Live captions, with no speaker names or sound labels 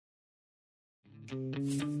Imposter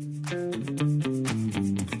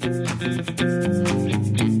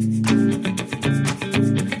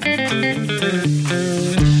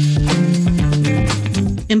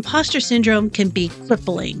syndrome can be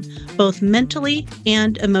crippling, both mentally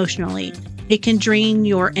and emotionally. It can drain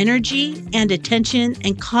your energy and attention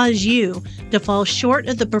and cause you to fall short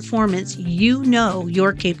of the performance you know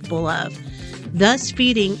you're capable of, thus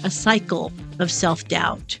feeding a cycle of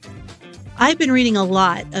self-doubt. I've been reading a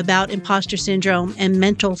lot about imposter syndrome and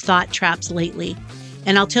mental thought traps lately,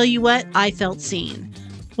 and I'll tell you what, I felt seen.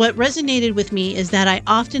 What resonated with me is that I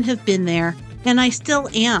often have been there, and I still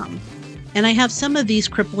am. And I have some of these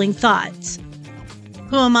crippling thoughts.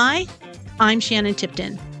 Who am I? I'm Shannon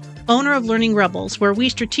Tipton, owner of Learning Rebels, where we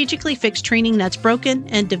strategically fix training that's broken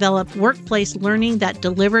and develop workplace learning that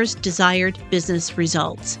delivers desired business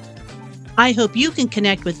results. I hope you can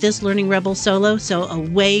connect with this Learning Rebel solo, so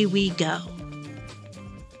away we go.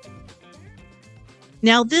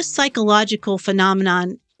 Now, this psychological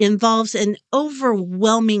phenomenon involves an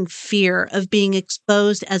overwhelming fear of being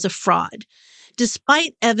exposed as a fraud,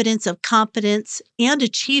 despite evidence of competence and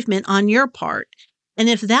achievement on your part. And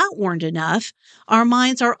if that weren't enough, our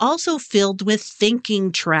minds are also filled with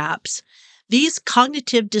thinking traps. These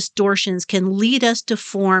cognitive distortions can lead us to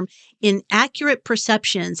form inaccurate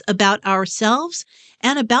perceptions about ourselves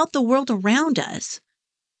and about the world around us.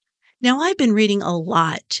 Now, I've been reading a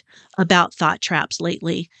lot about thought traps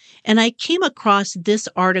lately, and I came across this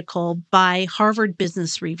article by Harvard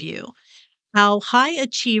Business Review, How High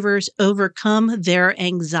Achievers Overcome Their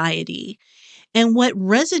Anxiety. And what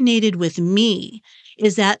resonated with me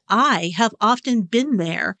is that I have often been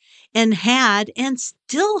there and had and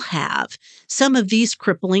still have some of these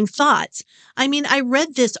crippling thoughts. I mean, I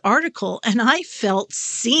read this article and I felt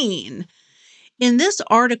seen. In this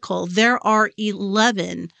article, there are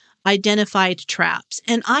 11 identified traps,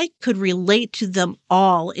 and I could relate to them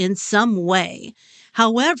all in some way.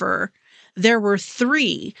 However, there were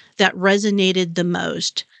 3 that resonated the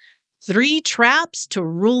most. 3 traps to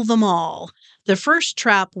rule them all. The first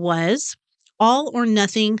trap was all or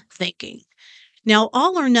nothing thinking. Now,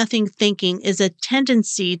 all or nothing thinking is a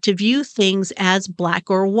tendency to view things as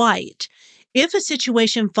black or white. If a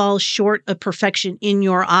situation falls short of perfection in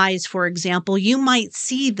your eyes, for example, you might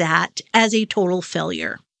see that as a total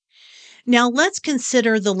failure. Now, let's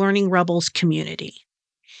consider the Learning Rebels community.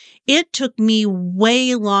 It took me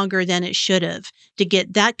way longer than it should have to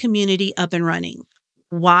get that community up and running.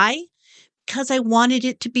 Why? Because I wanted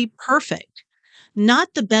it to be perfect.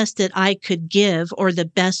 Not the best that I could give or the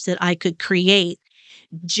best that I could create,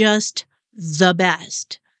 just the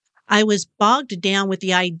best. I was bogged down with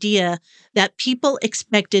the idea that people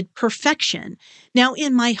expected perfection. Now,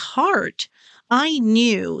 in my heart, I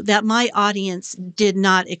knew that my audience did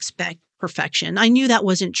not expect perfection. I knew that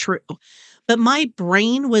wasn't true. But my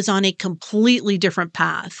brain was on a completely different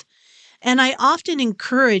path. And I often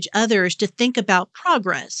encourage others to think about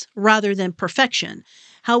progress rather than perfection.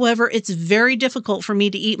 However, it's very difficult for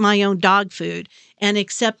me to eat my own dog food and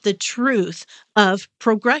accept the truth of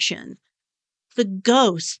progression. The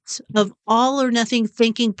ghosts of all or nothing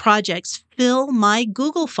thinking projects fill my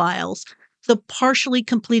Google files, the partially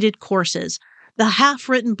completed courses, the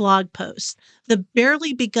half-written blog posts, the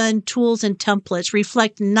barely begun tools and templates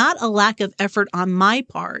reflect not a lack of effort on my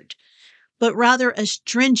part, but rather a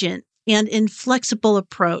stringent and inflexible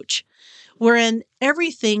approach, wherein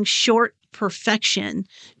everything short perfection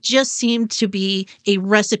just seemed to be a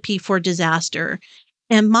recipe for disaster.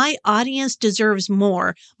 And my audience deserves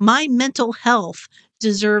more. My mental health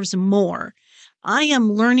deserves more. I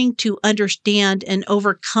am learning to understand and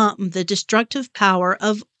overcome the destructive power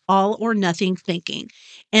of all or nothing thinking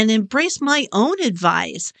and embrace my own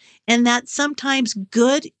advice, and that sometimes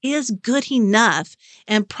good is good enough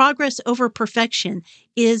and progress over perfection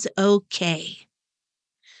is okay.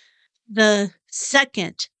 The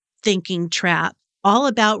second thinking trap, all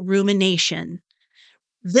about rumination.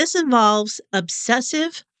 This involves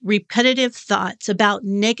obsessive, repetitive thoughts about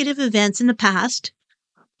negative events in the past,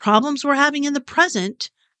 problems we're having in the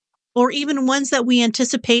present, or even ones that we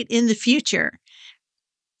anticipate in the future.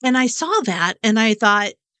 And I saw that and I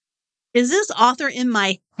thought, is this author in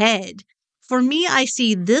my head? For me, I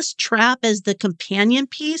see this trap as the companion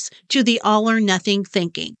piece to the all or nothing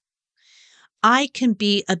thinking. I can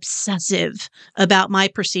be obsessive about my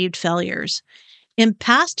perceived failures. In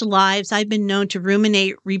past lives, I've been known to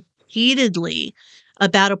ruminate repeatedly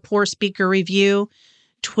about a poor speaker review,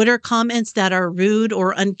 Twitter comments that are rude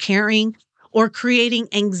or uncaring, or creating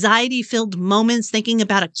anxiety-filled moments thinking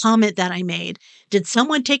about a comment that I made. Did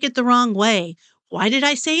someone take it the wrong way? Why did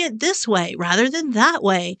I say it this way rather than that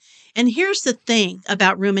way? And here's the thing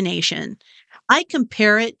about rumination. I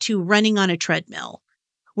compare it to running on a treadmill.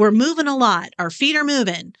 We're moving a lot, our feet are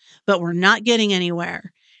moving, but we're not getting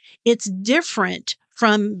anywhere. It's different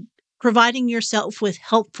from providing yourself with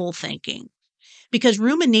helpful thinking because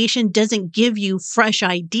rumination doesn't give you fresh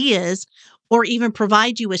ideas or even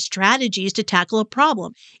provide you with strategies to tackle a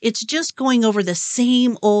problem. It's just going over the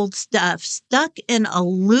same old stuff, stuck in a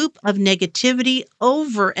loop of negativity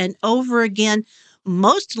over and over again,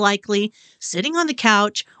 most likely sitting on the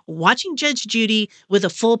couch, watching Judge Judy with a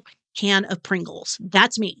full can of Pringles.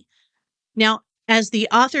 That's me. Now, as the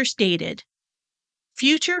author stated,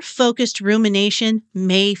 future focused rumination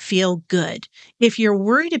may feel good. If you're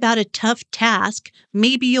worried about a tough task,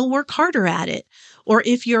 maybe you'll work harder at it. Or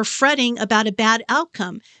if you're fretting about a bad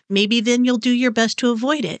outcome, maybe then you'll do your best to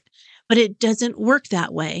avoid it. But it doesn't work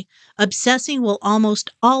that way. Obsessing will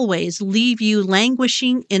almost always leave you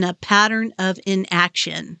languishing in a pattern of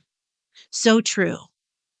inaction. So true.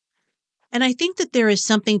 And I think that there is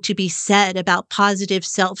something to be said about positive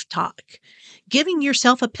self talk, giving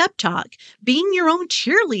yourself a pep talk, being your own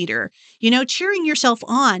cheerleader, cheering yourself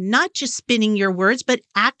on, not just spinning your words, but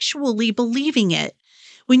actually believing it.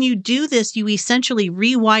 When you do this, you essentially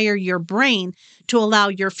rewire your brain to allow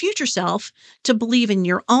your future self to believe in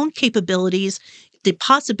your own capabilities, the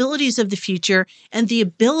possibilities of the future, and the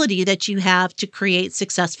ability that you have to create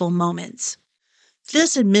successful moments.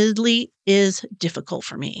 This admittedly is difficult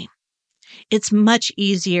for me. It's much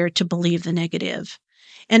easier to believe the negative.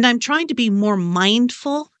 And I'm trying to be more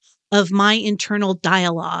mindful of my internal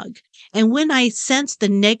dialogue. And when I sense the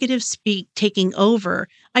negative speak taking over,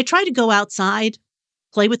 I try to go outside,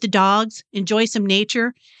 play with the dogs, enjoy some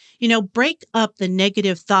nature, break up the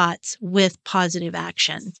negative thoughts with positive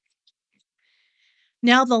action.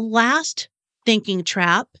 Now, the last thinking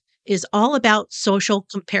trap is all about social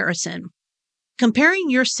comparison. Comparing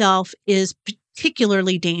yourself is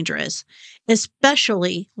particularly dangerous,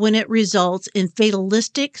 especially when it results in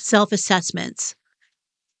fatalistic self-assessments.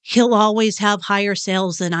 He'll always have higher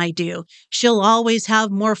sales than I do. She'll always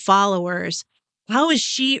have more followers. How is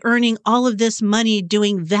she earning all of this money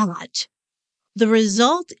doing that? The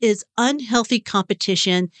result is unhealthy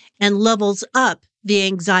competition and levels up the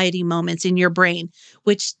anxiety moments in your brain,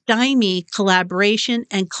 which stymie collaboration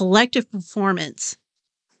and collective performance.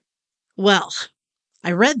 Well,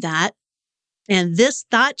 I read that. And this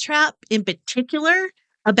thought trap in particular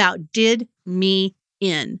about did me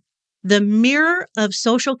in. The mirror of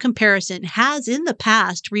social comparison has in the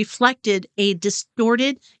past reflected a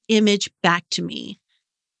distorted image back to me.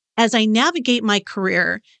 As I navigate my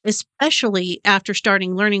career, especially after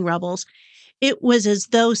starting Learning Rebels, it was as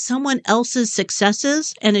though someone else's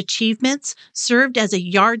successes and achievements served as a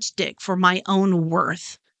yardstick for my own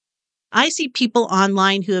worth. I see people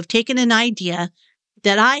online who have taken an idea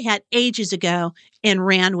that I had ages ago and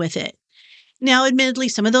ran with it. Now, admittedly,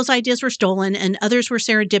 some of those ideas were stolen and others were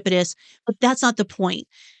serendipitous, but that's not the point.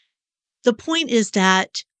 The point is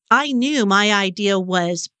that I knew my idea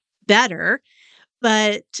was better,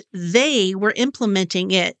 but they were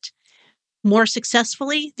implementing it more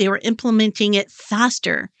successfully. They were implementing it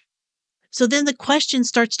faster. So then the question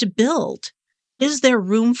starts to build. Is there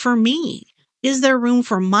room for me? Is there room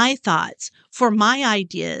for my thoughts, for my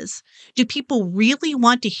ideas? Do people really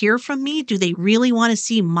want to hear from me? Do they really want to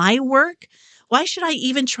see my work? Why should I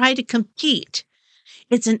even try to compete?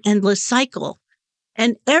 It's an endless cycle.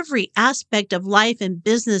 And every aspect of life and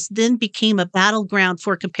business then became a battleground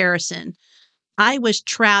for comparison. I was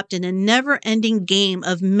trapped in a never-ending game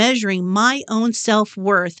of measuring my own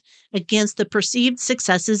self-worth against the perceived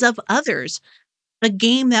successes of others, a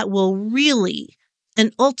game that will really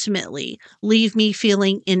and ultimately leave me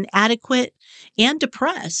feeling inadequate and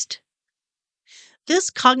depressed. This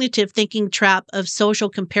cognitive thinking trap of social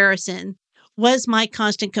comparison was my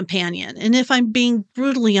constant companion. And if I'm being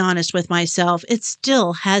brutally honest with myself, it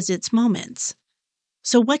still has its moments.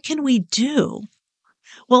 So what can we do?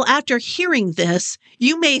 Well, after hearing this,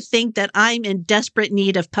 you may think that I'm in desperate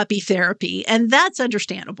need of puppy therapy, and that's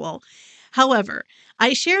understandable. However,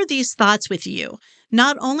 I share these thoughts with you,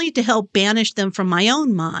 not only to help banish them from my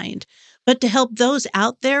own mind, but to help those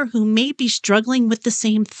out there who may be struggling with the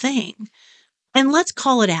same thing. And let's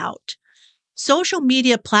call it out. Social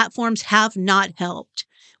media platforms have not helped.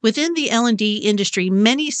 Within the L&D industry,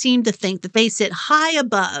 many seem to think that they sit high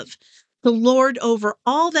above, to lord over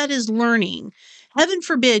all that is learning. Heaven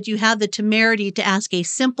forbid you have the temerity to ask a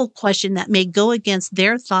simple question that may go against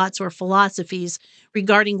their thoughts or philosophies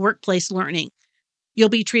regarding workplace learning. You'll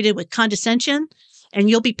be treated with condescension and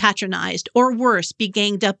you'll be patronized, or worse, be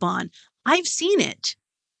ganged up on. I've seen it.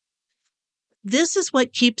 This is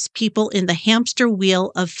what keeps people in the hamster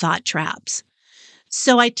wheel of thought traps.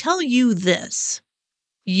 So I tell you this,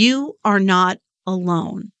 you are not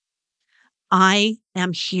alone. I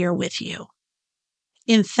am here with you.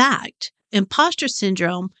 In fact, imposter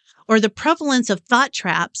syndrome, or the prevalence of thought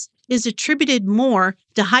traps, is attributed more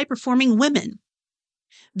to high-performing women.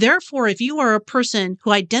 Therefore, if you are a person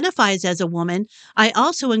who identifies as a woman, I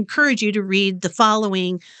also encourage you to read the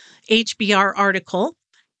following HBR article,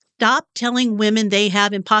 Stop Telling Women They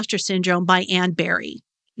Have Imposter Syndrome by Ann Berry.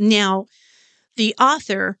 Now, the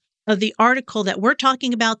author of the article that we're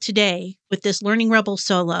talking about today with this Learning Rebel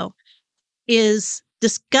solo is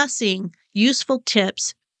discussing useful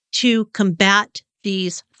tips to combat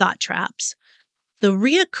these thought traps. The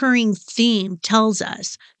reoccurring theme tells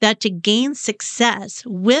us that to gain success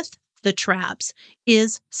with the traps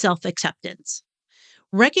is self-acceptance.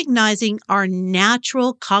 Recognizing our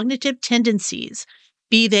natural cognitive tendencies,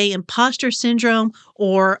 be they imposter syndrome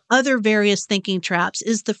or other various thinking traps,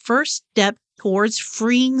 is the first step towards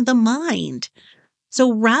freeing the mind.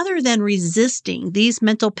 So rather than resisting these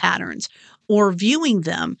mental patterns or viewing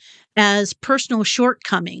them as personal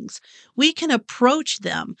shortcomings, we can approach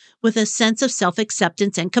them with a sense of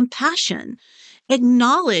self-acceptance and compassion.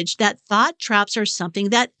 Acknowledge that thought traps are something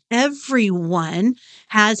that everyone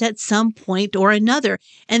has at some point or another,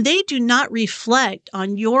 and they do not reflect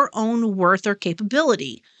on your own worth or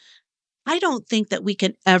capability. I don't think that we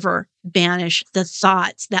can ever banish the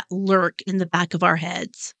thoughts that lurk in the back of our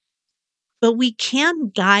heads, but we can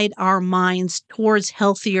guide our minds towards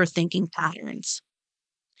healthier thinking patterns.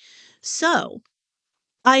 So,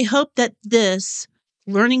 I hope that this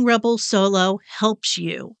Learning Rebel solo helps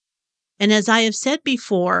you. And as I have said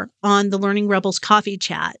before on the Learning Rebels coffee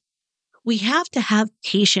chat, we have to have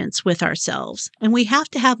patience with ourselves and we have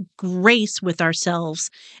to have grace with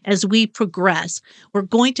ourselves as we progress. We're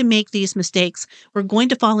going to make these mistakes. We're going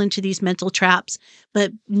to fall into these mental traps,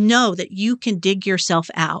 but know that you can dig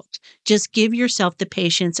yourself out. Just give yourself the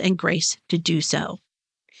patience and grace to do so.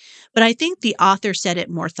 But I think the author said it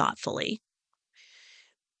more thoughtfully.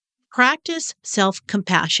 Practice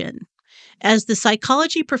self-compassion. As the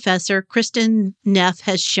psychology professor Kristen Neff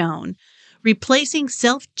has shown, replacing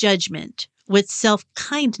self-judgment with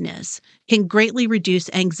self-kindness can greatly reduce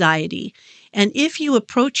anxiety. And if you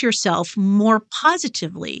approach yourself more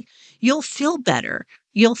positively, you'll feel better,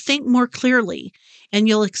 you'll think more clearly, and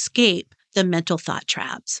you'll escape the mental thought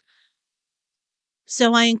traps.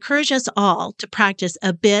 So I encourage us all to practice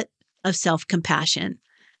a bit of self-compassion.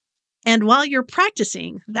 And while you're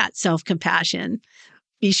practicing that self-compassion,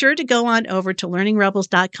 be sure to go on over to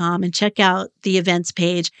learningrebels.com and check out the events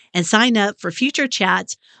page and sign up for future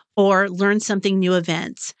chats or learn something new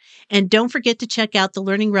events. And don't forget to check out the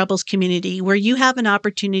Learning Rebels community, where you have an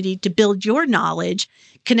opportunity to build your knowledge,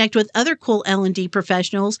 connect with other cool L&D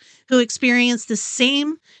professionals who experience the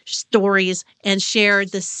same stories and share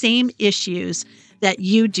the same issues that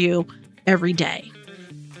you do every day.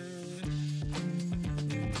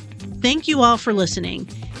 Thank you all for listening,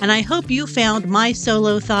 and I hope you found my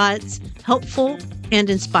solo thoughts helpful and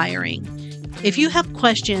inspiring. If you have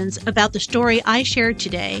questions about the story I shared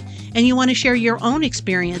today and you want to share your own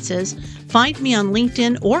experiences, find me on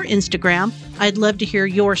LinkedIn or Instagram. I'd love to hear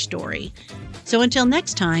your story. So until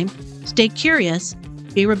next time, stay curious,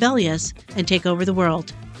 be rebellious, and take over the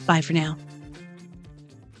world. Bye for now.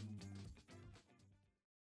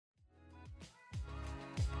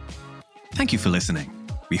 Thank you for listening.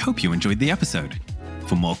 We hope you enjoyed the episode.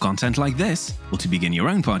 For more content like this, or to begin your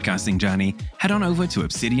own podcasting journey, head on over to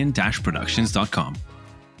obsidian-productions.com.